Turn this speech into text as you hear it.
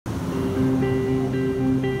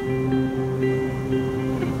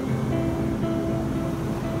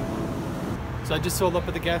So I just filled up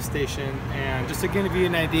at the gas station, and just to give you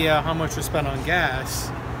an idea how much we spent on gas.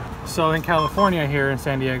 So in California here in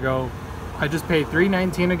San Diego, I just paid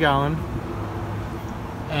 $3.19 a gallon,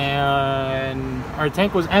 and our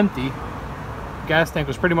tank was empty. Gas tank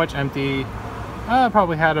was pretty much empty. I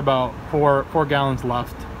probably had about four gallons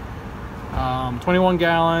left. 21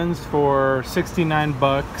 gallons for 69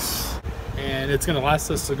 bucks, and it's gonna last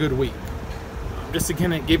us a good week. Just to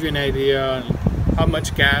kind of give you an idea how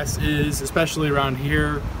much gas is, especially around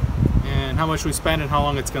here, and how much we spend and how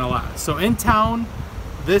long it's gonna last. So in town,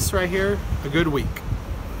 this right here, a good week.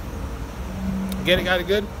 Get it, got it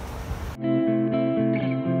good?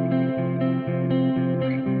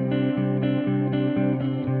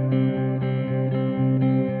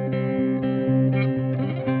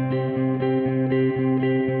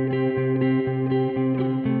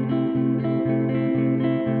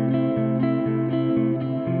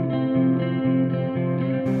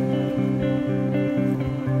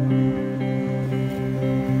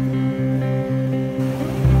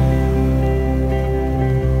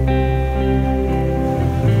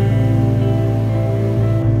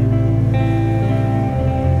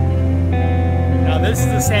 This is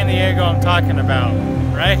the San Diego I'm talking about.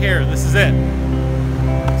 Right here, this is it.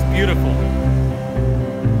 It's beautiful.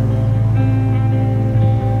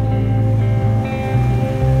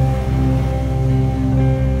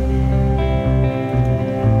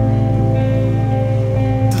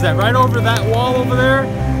 Is that right over that wall over there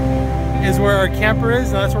is where our camper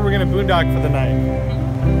is, and that's where we're gonna boondock for the night.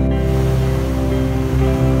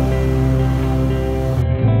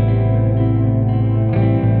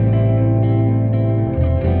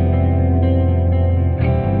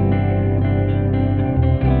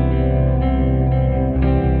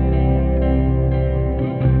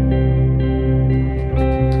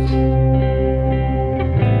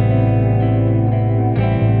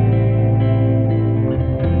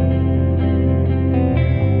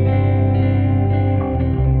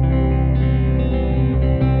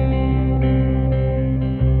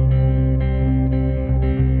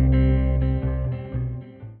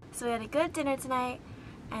 So we had a good dinner tonight,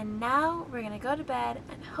 and now we're gonna go to bed,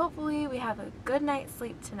 and hopefully we have a good night's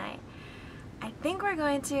sleep tonight. I think we're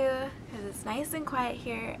going to, because it's nice and quiet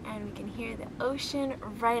here, and we can hear the ocean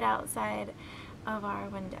right outside of our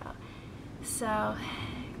window. So,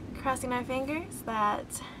 crossing our fingers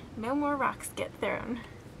that no more rocks get thrown.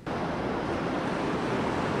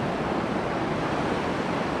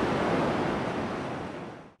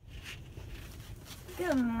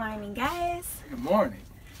 Good morning, guys. Good morning.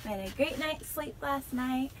 We had a great night's sleep last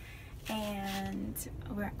night, and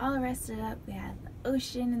we're all rested up. We had the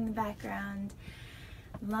ocean in the background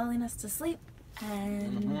lulling us to sleep,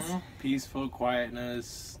 and peaceful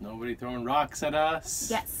quietness, nobody throwing rocks at us.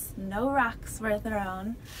 Yes, no rocks were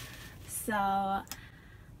thrown. So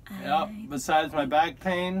yep, besides my back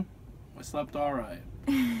pain, I slept all right.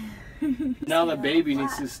 Now the baby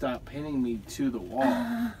needs to stop pinning me to the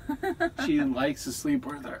wall. She likes to sleep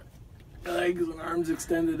with her legs and arms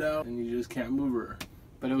extended out, and you just can't move her.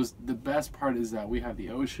 But it was, the best part is that we have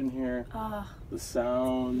the ocean here, the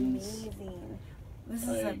sounds. Amazing. This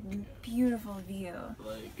is a beautiful view.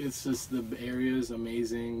 Like, it's just, the area is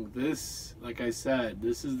amazing. This, like I said,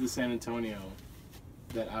 this is the San Antonio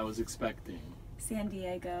that I was expecting. San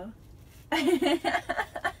Diego.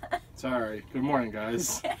 Sorry. Good morning,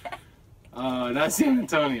 guys. Not San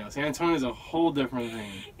Antonio. San Antonio is a whole different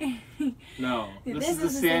thing. No, this is the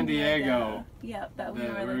San Diego. Yep, that we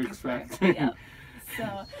were looking expecting. Yep.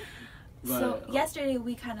 So yesterday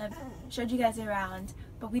we kind of showed you guys around,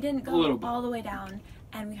 but we didn't go all the way down,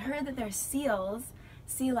 and we heard that there's seals,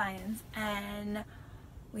 sea lions, and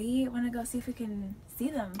we want to go see if we can see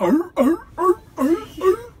them.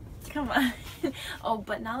 Come on. Oh,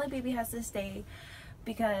 but Nala baby has to stay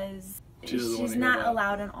because she's not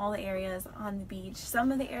allowed in all the areas on the beach.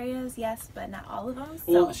 Some of the areas, yes, but not all of them.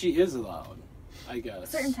 So. Well, she is allowed, I guess.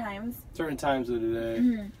 Certain times. Certain times of the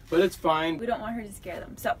day. But it's fine. We don't want her to scare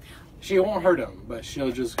them. So she won't hurt them, but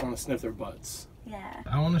she'll just want to sniff their butts. Yeah.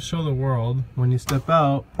 I want to show the world, when you step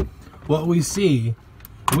out, what we see.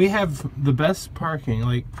 We have the best parking,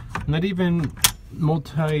 like, not even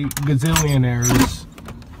multi-gazillionaires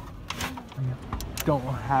don't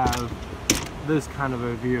have this kind of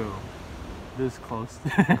a view this close.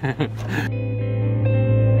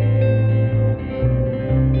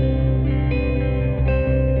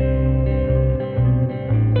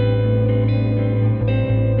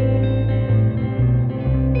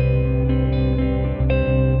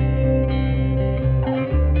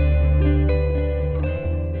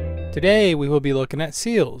 Today we will be looking at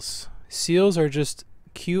seals. Seals are just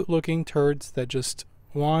cute looking turds that just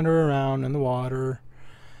wander around in the water,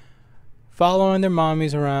 following their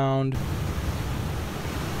mommies around,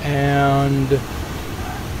 and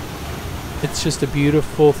it's just a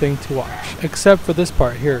beautiful thing to watch, except for this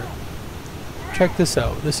part here. Check this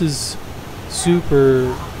out. This is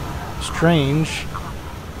super strange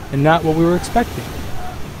and not what we were expecting.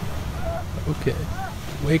 Okay,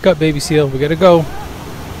 wake up, baby seal, we gotta go.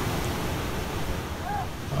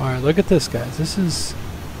 Alright, look at this, guys. This is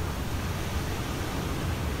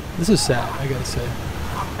sad, I gotta say.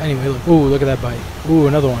 Anyway, look. Ooh, look at that bite. Ooh,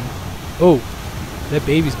 another one. Oh, that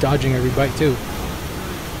baby's dodging every bite too.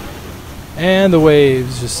 And the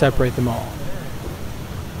waves just separate them all.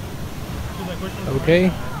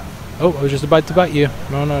 Okay. Oh, I was just about to bite you.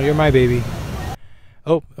 No, you're my baby.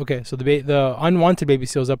 Oh, okay. So the unwanted baby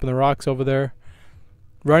seal's up in the rocks over there,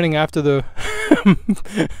 running after the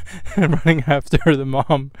running after the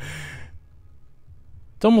mom.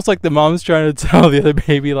 It's almost like the mom's trying to tell the other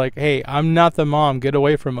baby, like, "Hey, I'm not the mom. Get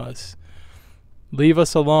away from us. Leave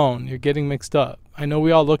us alone. You're getting mixed up. I know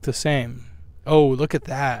we all look the same." Oh, look at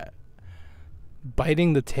that.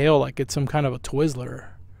 Biting the tail like it's some kind of a Twizzler.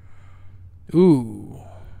 Ooh.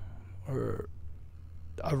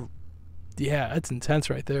 Yeah, that's intense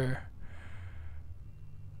right there.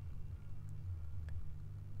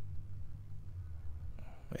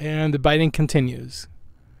 And the biting continues.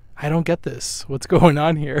 I don't get this. What's going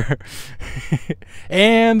on here?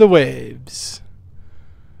 And the waves.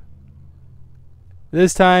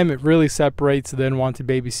 This time it really separates the unwanted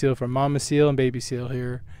baby seal from mama seal and baby seal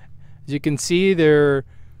here. As you can see, they're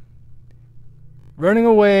running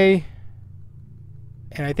away.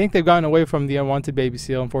 And I think they've gotten away from the unwanted baby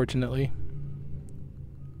seal, unfortunately.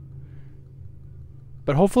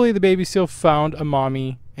 But hopefully the baby seal found a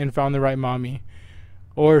mommy and found the right mommy.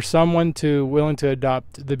 Or someone willing to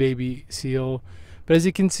adopt the baby seal. But as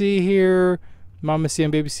you can see here, mama seal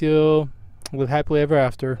and baby seal live happily ever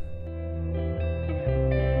after.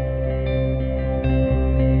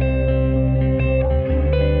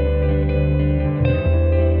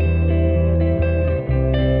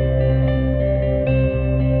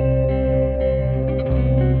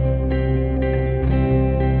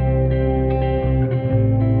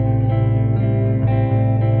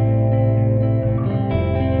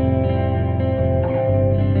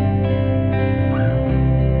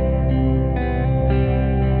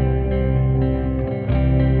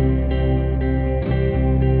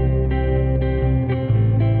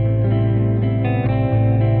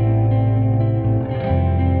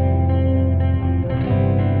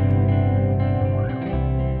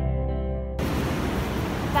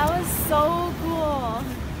 So cool.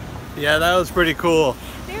 Yeah, that was pretty cool.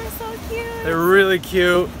 They were so cute. They're really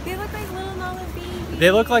cute. They look like little Nala babies.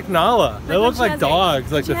 They look like Nala. They look like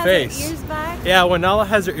dogs, like the face. She has her ears back. Yeah, when Nala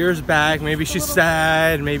has her ears back, maybe she's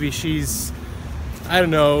sad, maybe she's, I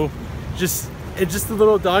don't know, it's just a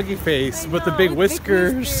little doggy face with the big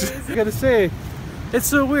whiskers. I gotta say, it's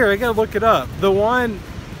so weird. I gotta look it up. The one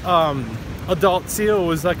adult seal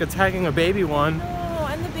was like attacking a baby one. Oh,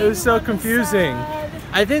 and the baby it was so confusing.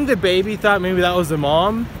 I think the baby thought maybe that was the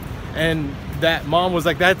mom, and that mom was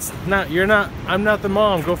like, I'm not the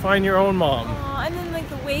mom, go find your own mom. Oh, and then like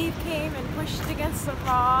the wave came and pushed against the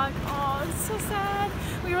rock. Oh, it's so sad.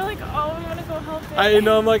 We were like, oh, we want to go help it. I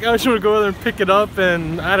know, I'm like, I just want to go there and pick it up,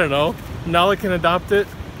 and I don't know, Nala can adopt it.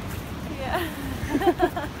 Yeah.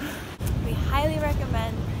 We highly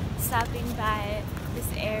recommend stopping by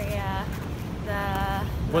this area, the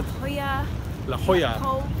La Jolla.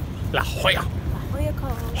 La Jolla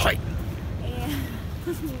Cove. Hi. And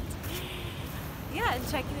yeah, and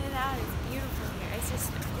checking it out. It's beautiful here. It's just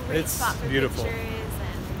a great spot for beautiful. pictures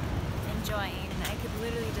and enjoying. I could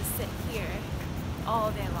literally just sit here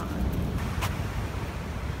all day long.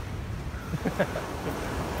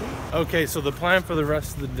 Okay, so the plan for the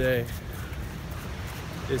rest of the day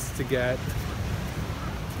is to get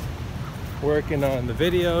working on the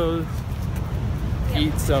videos,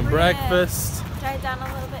 eat some breakfast, drive down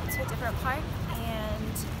a little bit to a different park,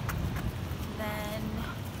 and then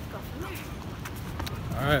go from there.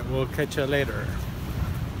 All right, we'll catch you later.